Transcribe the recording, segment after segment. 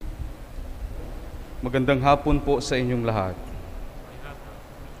Magandang hapon po sa inyong lahat.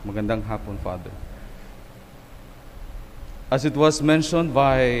 Magandang hapon, Father. As it was mentioned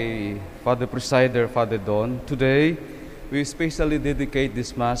by Father Presider, Father Don, today we especially dedicate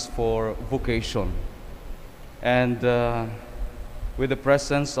this Mass for vocation. And with the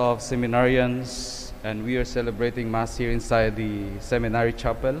presence of seminarians, and we are celebrating Mass here inside the Seminary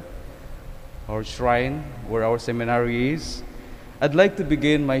Chapel, our shrine where our seminary is. I'd like to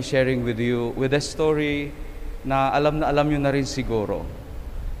begin my sharing with you with a story na alam nyo na rin siguro.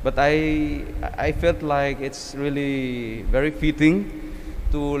 But I felt like it's really very fitting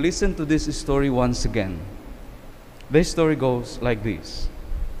to listen to this story once again. This story goes like this.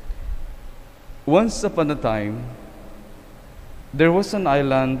 Once upon a time, there was an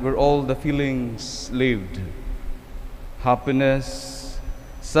island where all the feelings lived. Happiness,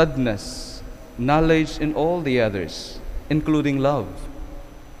 sadness, knowledge, and all the others, including love.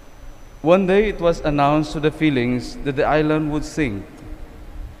 One day it was announced to the feelings that the island would sink.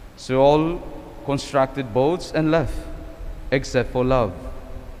 So all constructed boats and left, except for love.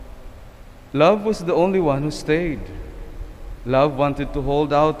 Love was the only one who stayed. Love wanted to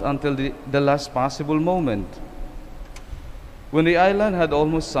hold out until the last possible moment. When the island had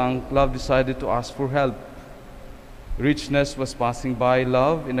almost sunk, love decided to ask for help. Richness was passing by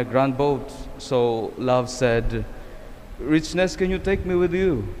love in a grand boat, so love said, "Richness, can you take me with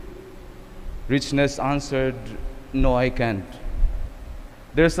you?" Richness answered, "No, I can't.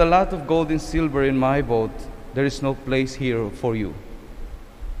 There's a lot of gold and silver in my boat. There is no place here for you."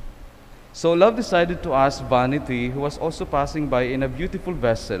 So love decided to ask Vanity, who was also passing by in a beautiful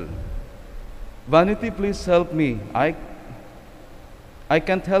vessel, "Vanity, please help me. I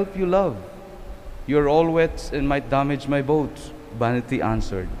can't help you, love. You're all wet and might damage my boat." Vanity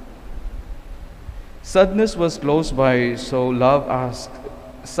answered. Sadness was close by, so love asked,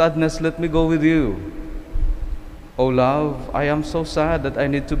 "Sadness, let me go with you." "Oh love, I am so sad that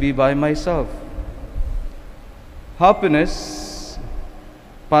I need to be by myself." Happiness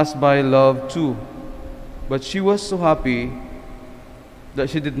passed by love too, but she was so happy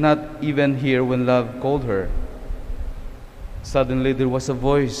that she did not even hear when love called her. Suddenly there was a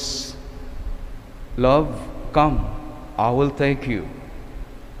voice, "Love, come, I will take you."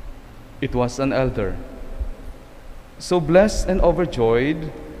 It was an elder. So blessed and overjoyed,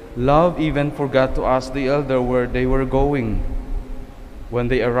 love even forgot to ask the elder where they were going. When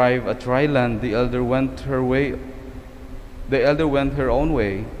they arrived at dry land, the elder went her own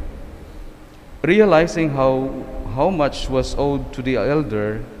way. Realizing how much was owed to the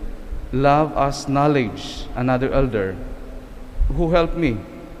elder, love asked Knowledge, another elder, "Who helped me?"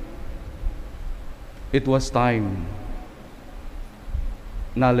 "It was time,"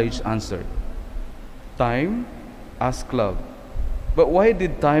 Knowledge answered. "Time?" asked love. "But why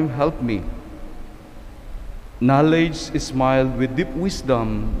did time help me?" Knowledge smiled with deep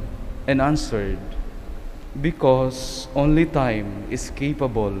wisdom and answered, "Because only time is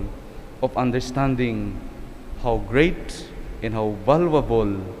capable of understanding how great and how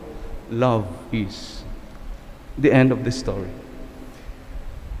valuable love is." The end of the story.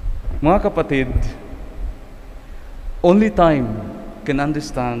 Mga kapatid, only time can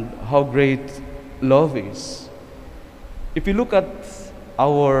understand how great love is. If you look at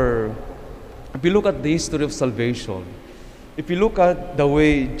the history of salvation, if you look at the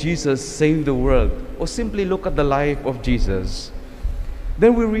way Jesus saved the world, or simply look at the life of Jesus,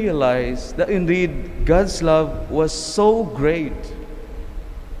 then we realize that indeed God's love was so great.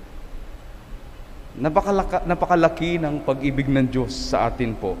 Napakalaki ng pag-ibig ng Diyos sa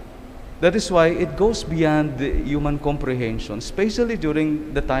atin po. That is why it goes beyond the human comprehension, especially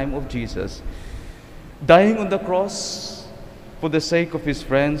during the time of Jesus. Dying on the cross for the sake of His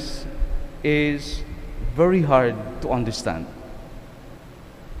friends is very hard to understand.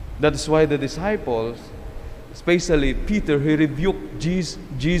 That is why the disciples, especially Peter, he rebuked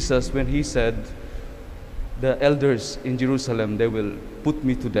Jesus when he said, "The elders in Jerusalem, they will put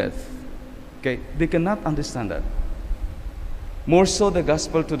me to death." Okay, they cannot understand that. More so the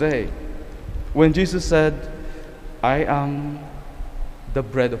gospel today, when Jesus said, "I am the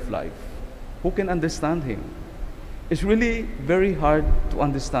bread of life." Who can understand Him? It's really very hard to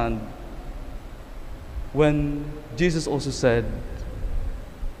understand when Jesus also said,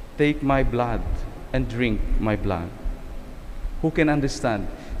 "Take my blood and drink my blood." Who can understand?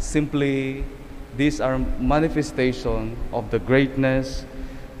 Simply, these are manifestation of the greatness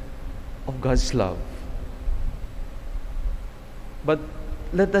of God's love. But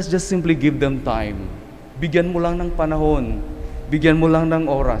let us just simply give them time. Bigyan mo lang ng panahon. Bigyan mo lang ng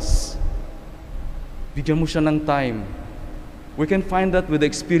oras. Bigyan mo siya ng time. We can find that with the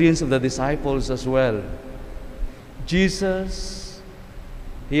experience of the disciples as well. Jesus,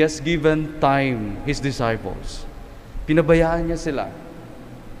 He has given time His disciples. Pinabayaan niya sila.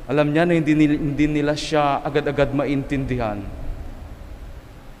 Alam niya na hindi nila siya agad-agad maintindihan.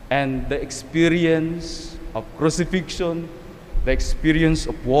 And the experience of crucifixion, the experience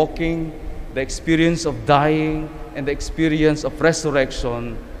of walking, the experience of dying, and the experience of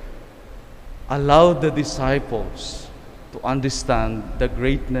resurrection allowed the disciples to understand the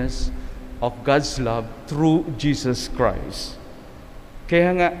greatness of God's love through Jesus Christ.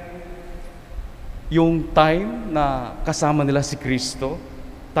 Kaya nga, yung time na kasama nila si Kristo,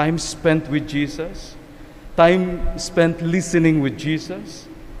 time spent with Jesus, time spent listening with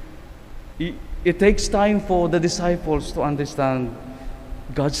Jesus, it takes time for the disciples to understand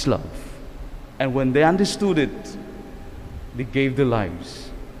God's love. And when they understood it, they gave their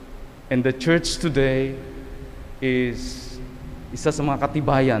lives. And the church today is isa sa mga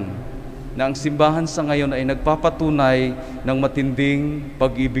katibayan na ang simbahan sa ngayon ay nagpapatunay ng matinding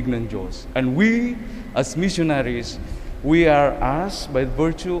pag-ibig ng Diyos. And we, as missionaries, we are asked by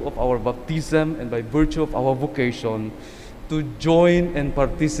virtue of our baptism and by virtue of our vocation to join and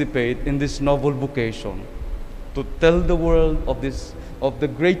participate in this noble vocation, to tell the world of the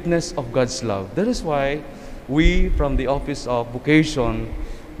greatness of God's love. That is why we, from the Office of Vocation,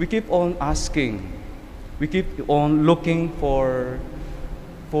 we keep on asking, we keep on looking for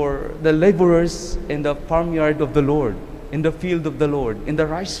the laborers in the farmyard of the Lord, in the field of the Lord, in the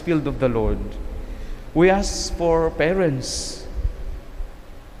rice field of the Lord. We ask for parents.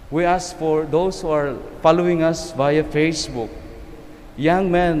 We ask for those who are following us via Facebook, young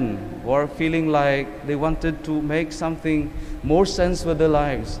men who are feeling like they wanted to make something more sense with their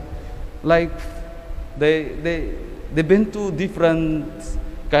lives. Like they've been to different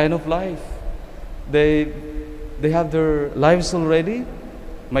kind of life. They have their lives already.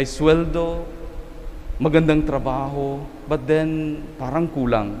 May sweldo, magandang trabaho, but then parang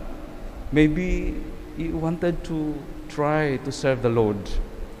kulang. Maybe you wanted to try to serve the Lord.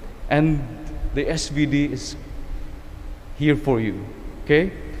 And the SVD is here for you.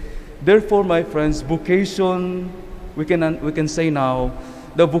 Okay? Therefore, my friends, vocation, we can say now,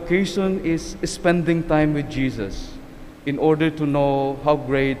 the vocation is spending time with Jesus in order to know how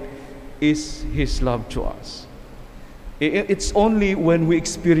great is His love to us. It's only when we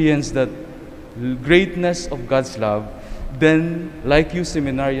experience that greatness of God's love, then, like you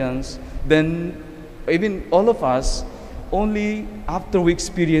seminarians, then even all of us, only after we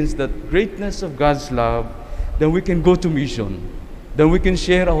experience that greatness of God's love, then we can go to mission. Then we can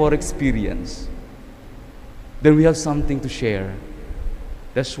share our experience. Then we have something to share.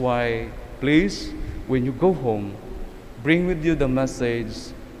 That's why, please, when you go home, bring with you the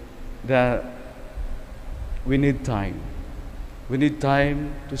message that we need time. We need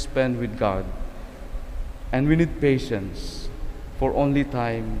time to spend with God. And we need patience. For only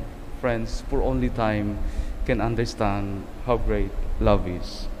time, friends, for only time can understand how great love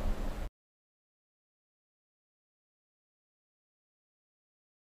is.